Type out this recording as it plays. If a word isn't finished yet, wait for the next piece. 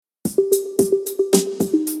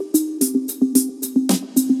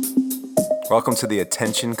Welcome to the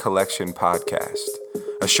Attention Collection Podcast,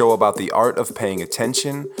 a show about the art of paying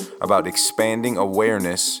attention, about expanding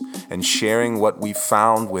awareness, and sharing what we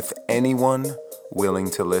found with anyone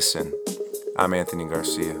willing to listen. I'm Anthony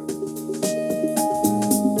Garcia.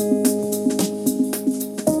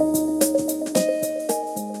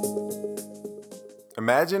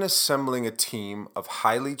 Imagine assembling a team of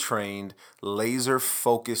highly trained,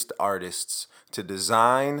 laser-focused artists to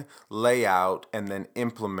design, lay out, and then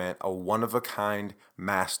implement a one-of-a-kind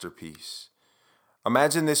masterpiece.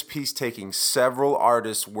 Imagine this piece taking several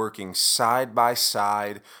artists working side by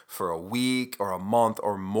side for a week or a month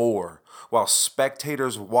or more, while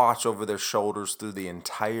spectators watch over their shoulders through the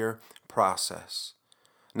entire process.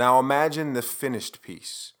 Now imagine the finished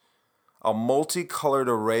piece. A multicolored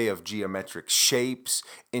array of geometric shapes,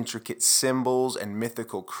 intricate symbols, and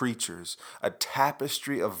mythical creatures. A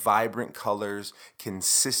tapestry of vibrant colors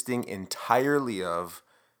consisting entirely of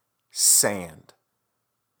sand.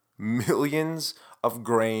 Millions of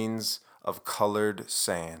grains of colored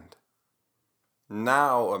sand.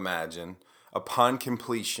 Now imagine, upon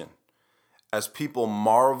completion, as people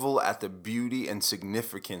marvel at the beauty and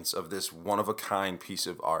significance of this one-of-a-kind piece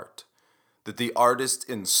of art, that the artist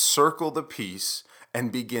encircle the piece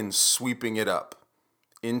and begin sweeping it up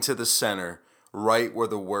into the center, right where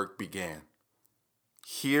the work began.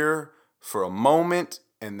 Here for a moment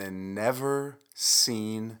and then never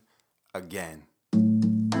seen again.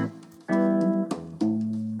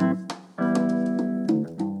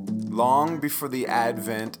 Long before the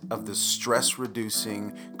advent of the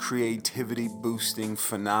stress-reducing, creativity-boosting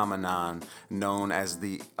phenomenon known as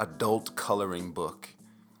the adult coloring book,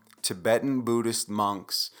 Tibetan Buddhist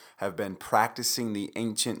monks have been practicing the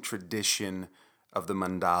ancient tradition of the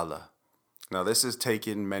mandala. Now, this has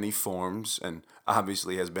taken many forms and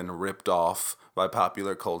obviously has been ripped off by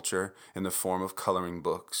popular culture in the form of coloring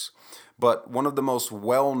books. But one of the most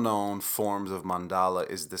well-known forms of mandala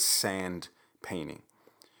is the sand painting.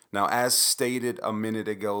 Now, as stated a minute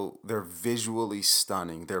ago, they're visually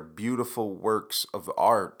stunning. They're beautiful works of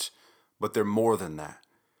art, but they're more than that.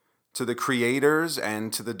 To the creators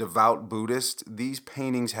and to the devout Buddhist, these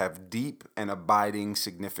paintings have deep and abiding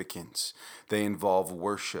significance. They involve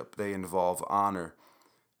worship, they involve honor,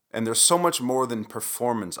 and they're so much more than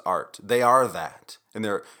performance art. They are that, and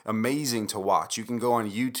they're amazing to watch. You can go on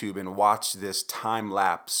YouTube and watch this time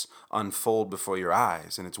lapse unfold before your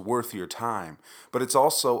eyes, and it's worth your time. But it's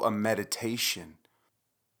also a meditation.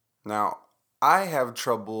 Now, I have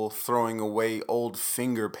trouble throwing away old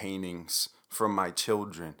finger paintings from my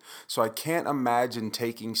children. So I can't imagine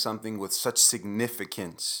taking something with such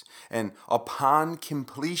significance and upon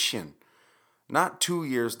completion, not 2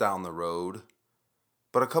 years down the road,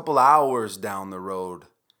 but a couple hours down the road,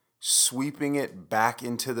 sweeping it back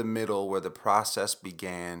into the middle where the process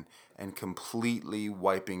began and completely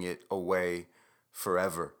wiping it away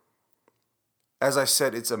forever. As I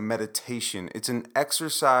said, it's a meditation. It's an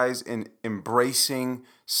exercise in embracing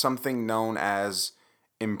something known as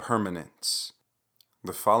impermanence.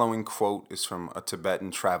 The following quote is from a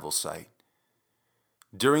Tibetan travel site.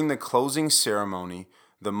 During the closing ceremony,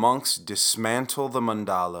 the monks dismantle the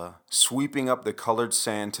mandala, sweeping up the colored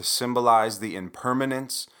sand to symbolize the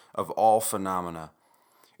impermanence of all phenomena.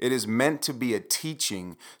 It is meant to be a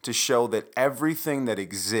teaching to show that everything that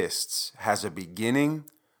exists has a beginning,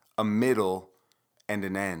 a middle, and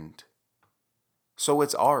an end. So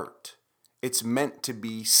it's art. It's meant to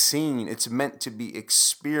be seen. It's meant to be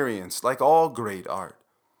experienced, like all great art.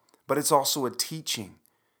 But it's also a teaching.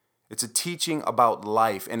 It's a teaching about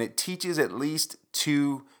life, and it teaches at least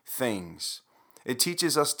two things. It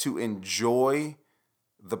teaches us to enjoy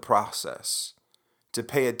the process, to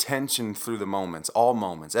pay attention through the moments, all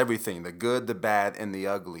moments, everything, the good, the bad, and the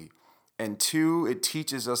ugly. And two, it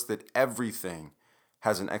teaches us that everything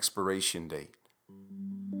has an expiration date.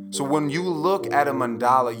 So when you look at a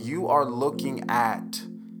mandala, you are looking at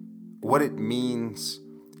what it means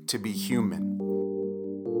to be human.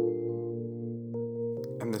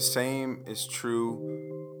 And the same is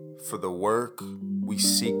true for the work we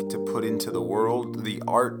seek to put into the world, the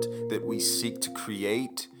art that we seek to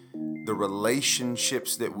create, the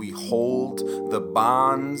relationships that we hold, the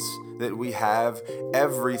bonds that we have.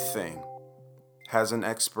 Everything has an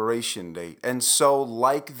expiration date. And so,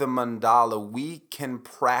 like the mandala, we can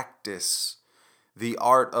practice the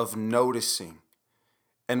art of noticing.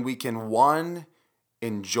 And we can, one,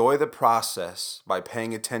 enjoy the process by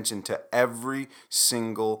paying attention to every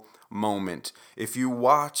single moment. If you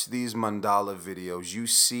watch these mandala videos, you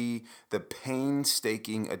see the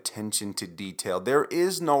painstaking attention to detail. There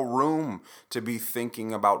is no room to be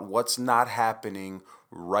thinking about what's not happening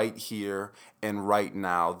right here and right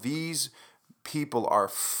now. These people are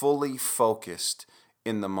fully focused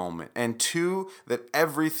in the moment. And two, that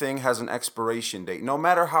everything has an expiration date. No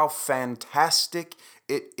matter how fantastic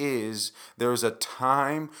it is, there's a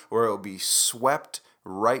time where it'll be swept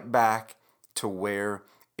right back to where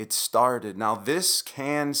it started. Now, this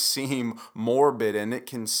can seem morbid and it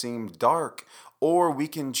can seem dark, or we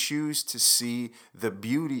can choose to see the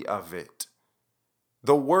beauty of it.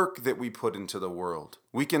 The work that we put into the world,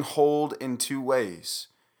 we can hold in two ways.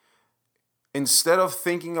 Instead of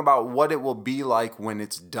thinking about what it will be like when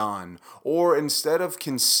it's done, or instead of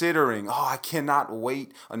considering, oh, I cannot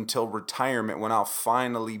wait until retirement when I'll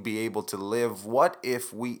finally be able to live, what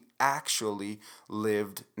if we actually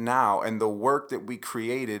lived now and the work that we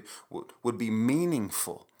created would be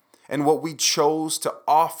meaningful? And what we chose to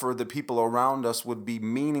offer the people around us would be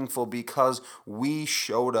meaningful because we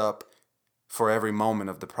showed up for every moment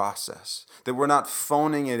of the process. That we're not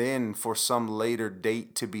phoning it in for some later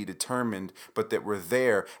date to be determined, but that we're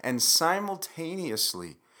there and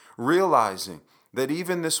simultaneously realizing that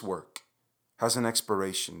even this work has an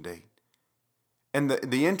expiration date. And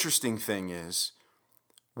the interesting thing is,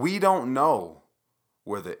 we don't know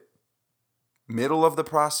where the middle of the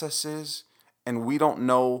process is, and we don't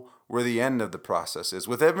know where the end of the process is.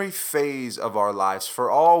 With every phase of our lives,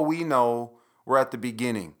 for all we know, we're at the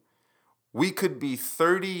beginning. We could be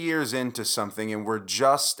 30 years into something and we're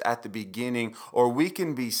just at the beginning, or we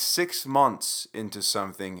can be 6 months into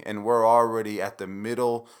something and we're already at the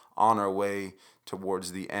middle on our way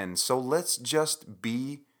towards the end. So let's just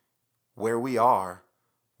be where we are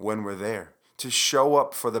when we're there, to show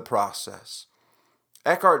up for the process.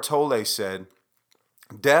 Eckhart Tolle said,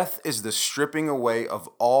 "Death is the stripping away of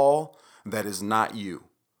all that is not you."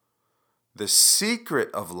 The secret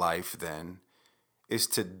of life, then, is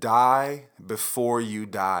to die before you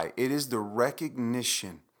die. It is the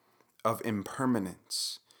recognition of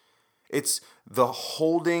impermanence. It's the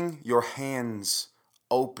holding your hands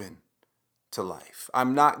open to life.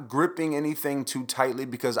 I'm not gripping anything too tightly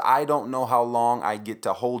because I don't know how long I get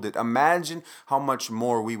to hold it. Imagine how much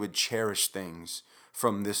more we would cherish things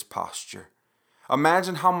from this posture.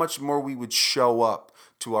 Imagine how much more we would show up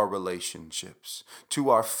to our relationships, to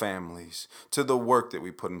our families, to the work that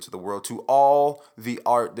we put into the world, to all the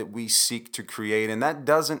art that we seek to create. And that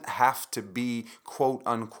doesn't have to be quote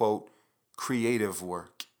unquote creative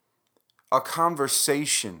work. A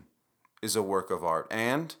conversation is a work of art,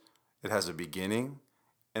 and it has a beginning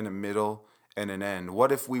and a middle and an end.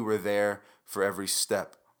 What if we were there for every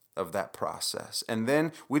step of that process? And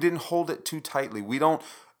then we didn't hold it too tightly. We don't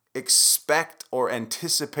expect or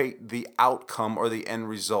anticipate the outcome or the end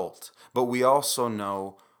result, but we also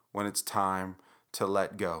know when it's time to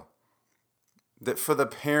let go. That for the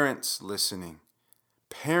parents listening,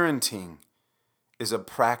 parenting is a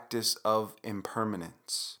practice of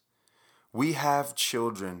impermanence. We have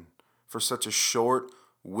children for such a short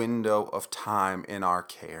window of time in our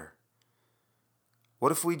care.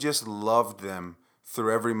 What if we just loved them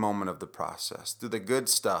through every moment of the process, through the good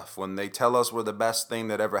stuff, when they tell us we're the best thing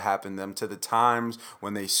that ever happened to them, to the times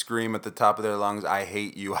when they scream at the top of their lungs, "I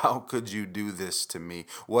hate you, how could you do this to me?"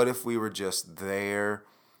 What if we were just there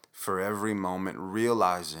for every moment,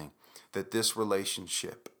 realizing that this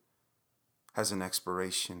relationship has an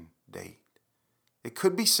expiration date? It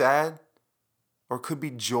could be sad or it could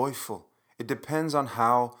be joyful. It depends on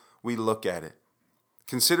how we look at it.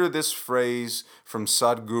 Consider this phrase from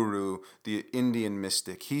Sadhguru, the Indian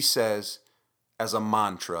mystic. He says, as a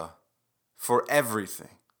mantra, for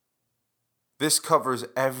everything. This covers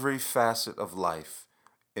every facet of life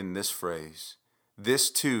in this phrase.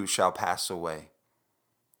 This too shall pass away.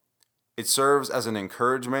 It serves as an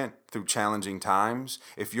encouragement through challenging times.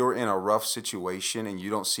 If you're in a rough situation and you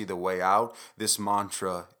don't see the way out, this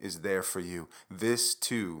mantra is there for you. This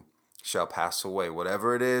too shall pass away.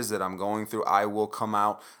 Whatever it is that I'm going through, I will come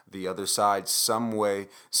out the other side some way,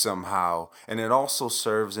 somehow. And it also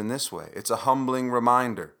serves in this way. It's a humbling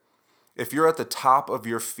reminder. If you're at the top of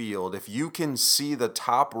your field, if you can see the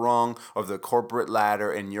top rung of the corporate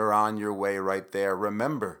ladder and you're on your way right there,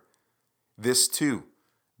 remember, this too,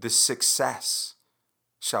 this success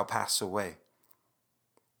shall pass away.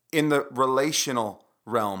 In the relational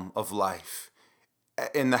realm of life,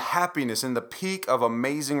 in the happiness, in the peak of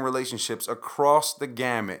amazing relationships across the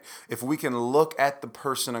gamut, if we can look at the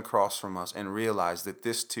person across from us and realize that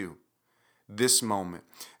this too, this moment,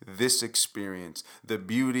 this experience, the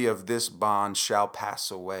beauty of this bond shall pass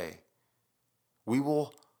away, we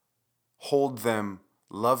will hold them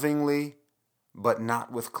lovingly, but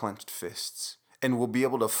not with clenched fists, and we'll be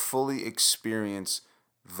able to fully experience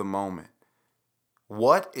the moment.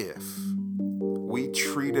 What if we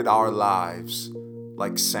treated our lives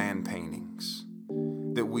like sand paintings?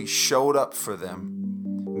 that we showed up for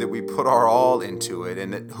them, that we put our all into it,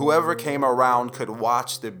 and that whoever came around could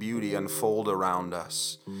watch the beauty unfold around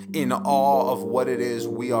us in awe of what it is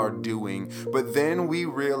we are doing. But then we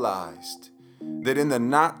realized that in the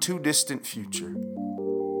not too distant future,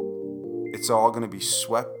 it's all going to be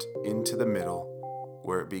swept into the middle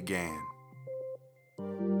where it began.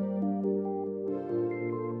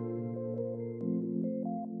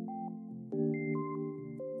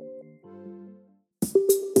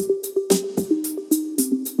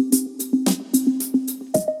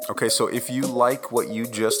 Okay, so if you like what you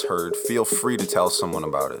just heard, feel free to tell someone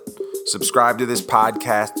about it. Subscribe to this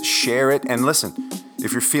podcast, share it, and listen,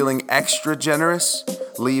 if you're feeling extra generous,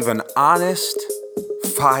 leave an honest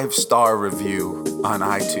 5-star review on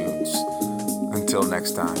iTunes. Until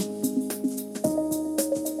next time.